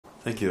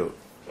Thank you.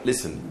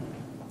 Listen,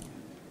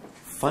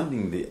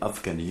 funding the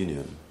African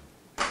Union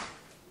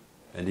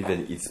and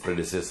even its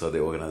predecessor, the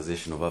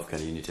Organization of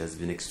African Unity, has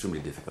been extremely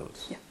difficult.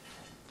 Yeah.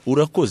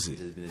 Urakoze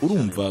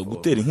urumva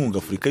gutera inkunga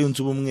Afurika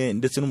yunze ubumwe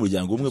ndetse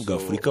n'umuryango umwe bwa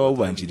Afurika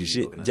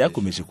wabubanjirije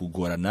byakomeje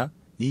kugorana.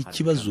 Ni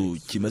ikibazo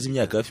kimaze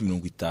imyaka hafi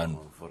 50.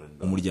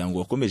 Umuryango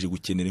wakomeje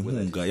gukenera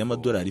inkunga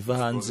y'amadolari iva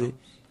hanze,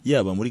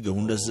 yaba muri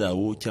gahunda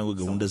zawo cyangwa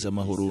gahunda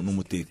z'amahoro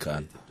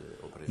n'umutekano.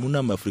 Mu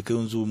nama Afurika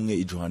yunze ubumwe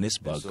i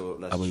Johannesburg,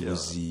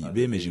 abayobozi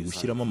bemeje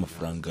gushyiramo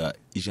amafaranga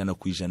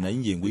 100%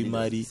 y'ingengo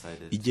y'imari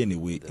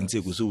igenewe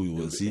inzego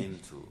z'ubuyobozi,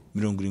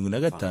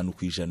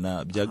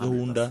 75% bya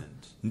gahunda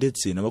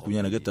ndetse na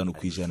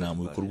 25%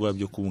 mu bikorwa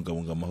byo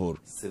kubungabunga amahoro.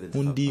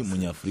 Undi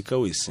munyafurika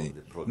wese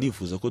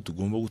nifuza ko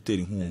tugomba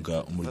gutera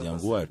inkunga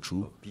umuryango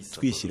wacu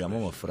twishyiramo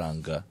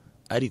amafaranga,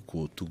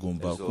 ariko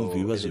tugomba kumva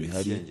ibibazo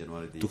bihari,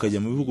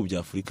 tukajya mu bihugu bya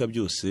Afurika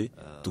byose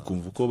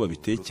tukumva uko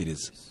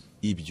babitekereza.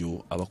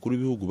 Ibyo abakuru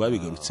b'ibihugu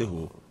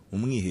babigarutseho mu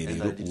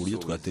mwiherero uburyo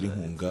twatera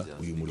inkunga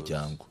uyu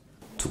muryango.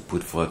 To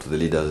put forward to the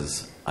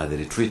leaders at the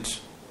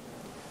retreat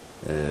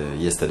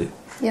yesterday,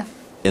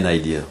 an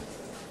idea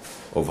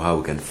of how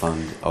we can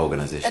fund our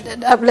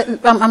organization.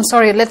 I'm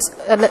sorry, let's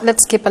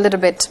skip a little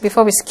bit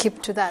before we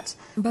skip to that.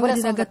 What are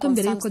some of the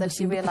concerns that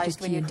you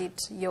realized when you did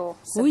your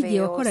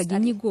survey or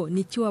study?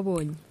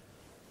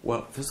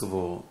 Well, first of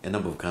all, a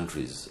number of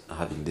countries are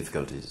having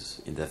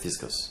difficulties in their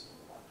fiscus.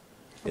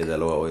 Either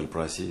lower oil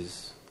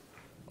prices.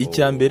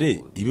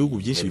 Icyambere ibihugu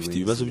byinshi bifite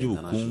ibibazo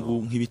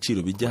by'ubukungu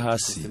nk'ibiciro bijya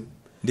hasi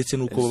ndetse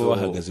nuko baba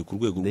bahagaze ku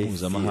rwego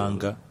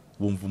mpuzamahanga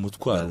bumva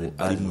umutwaro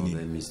ari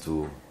munini.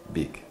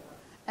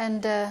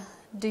 And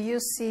do you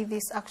see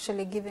this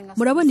actually giving us?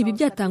 Murabona ibi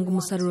byatanga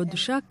umusaruro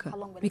dushaka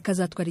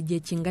bikazatwara igihe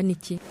kingana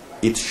iki?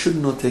 It should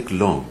not take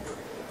long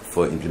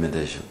for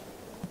implementation.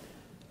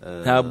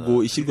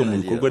 Ntabwo ishyirwa mu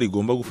bikorwa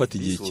rigomba gufata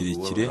igihe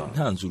kirekire.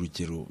 Ntanze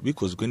urugero,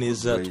 bikozwe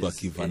neza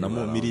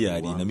twakivanamo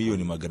miliyari na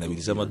miliyoni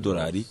 200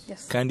 z'amadolari,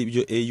 kandi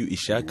ibyo AU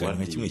ishaka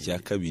nka kimwe cya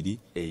kabiri.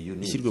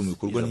 Ishyirwa mu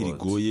bikorwa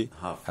ntirigoye,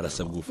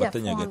 harasabwa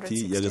ubufatanye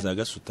hagati ya za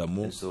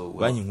gasutamo,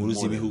 banki nkuru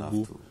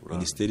z'ibihugu,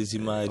 minisiteri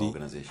z'imari,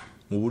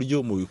 mu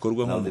buryo mu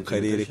bikorwa nko mu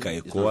karere ka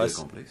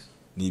ECOWAS.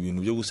 Ni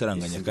ibintu byo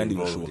gusaranganya kandi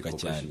birashoboka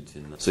cyane.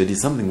 So it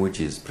is something which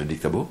is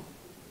predictable,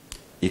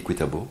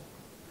 equitable,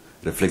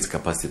 reflects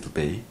capacity to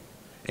pay,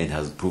 and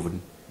has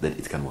proven that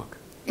it can work.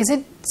 Is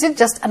it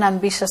just an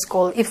ambitious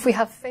goal? If we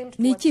have failed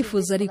to ni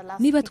icyifuzo ariko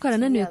niba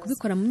twarananiwe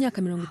kubikora mu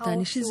myaka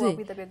 50 ishize,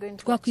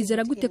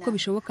 twakwizera gute ko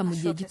bishoboka mu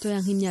gihe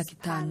gitoya nk'imyaka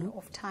 5?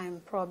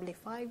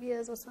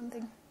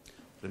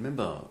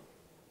 Remember,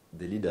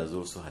 the leaders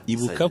also had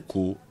ibuka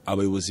ko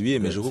abayobozi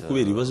biyemeje ko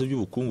kubera ibibazo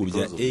by'ubukungu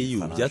bya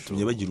AU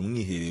byatumye bagira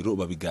umwiherero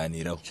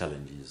babiganiraho.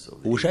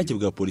 Ubushake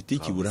bwa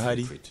politiki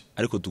burahari,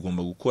 ariko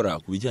tugomba gukora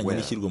ku bijyanye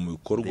n'ishyirwa mu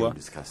bikorwa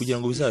kugira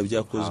ngo bizabe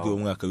byakozwe mu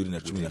mwaka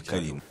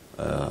 2017.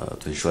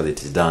 To ensure that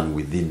it is done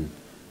within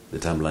the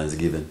timelines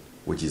given,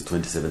 which is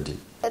 2017.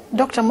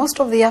 Doctor, most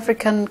of the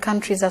African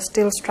countries are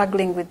still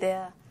struggling with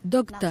their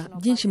Dr.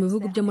 byinshi mu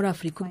bihugu byo muri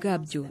Afurika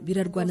ubwabyo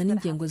birarwana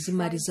n'ingengo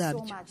z'imari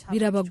zabyo,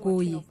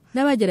 birabagoye.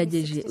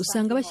 N'abagerageje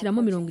usanga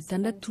bashyiramo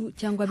 60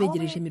 cyangwa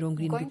begereje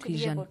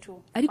 70%.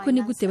 Ariko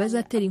ni gute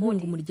bazatera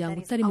inkunga umuryango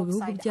utari mu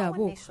bihugu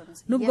byabo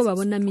nubwo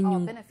babonamo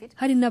inyungu?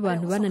 Hari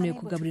n'abantu bananiwe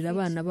kugaburira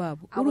abana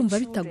babo. Urumva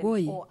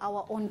bitagoye?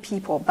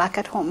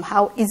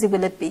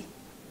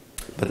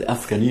 But the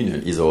African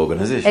Union is our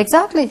organization.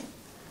 Exactly.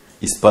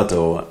 It's part of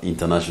our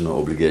international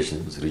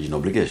obligations, regional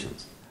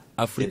obligations.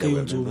 Afurika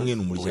yunze ubumwe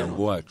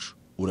n'umuryango wacu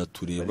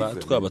uratureba,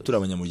 twaba turi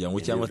abanyamuryango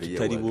cyangwa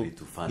tutari bo.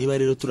 Niba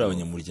rero turi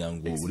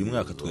abanyamuryango buri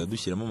mwaka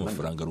tukadushyiramo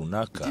amafaranga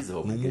runaka,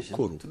 ni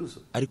umukoro,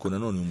 ariko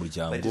nanone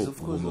umuryango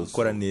ugomba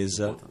gukora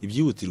neza,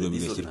 ibyihutirwa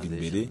bigashyirwa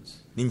imbere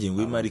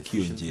n'ingengo y'imari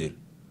ikiyongera.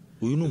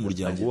 Uyu ni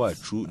umuryango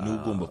wacu, niwe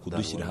ugomba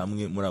kudushyira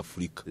hamwe muri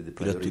Afurika.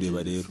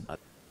 Biratureba rero.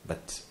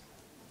 But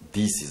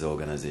this is our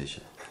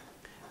organization.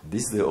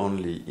 This is the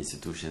only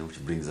institution which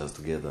brings us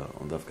together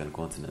on the African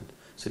continent.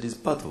 So it is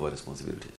part of our responsibility.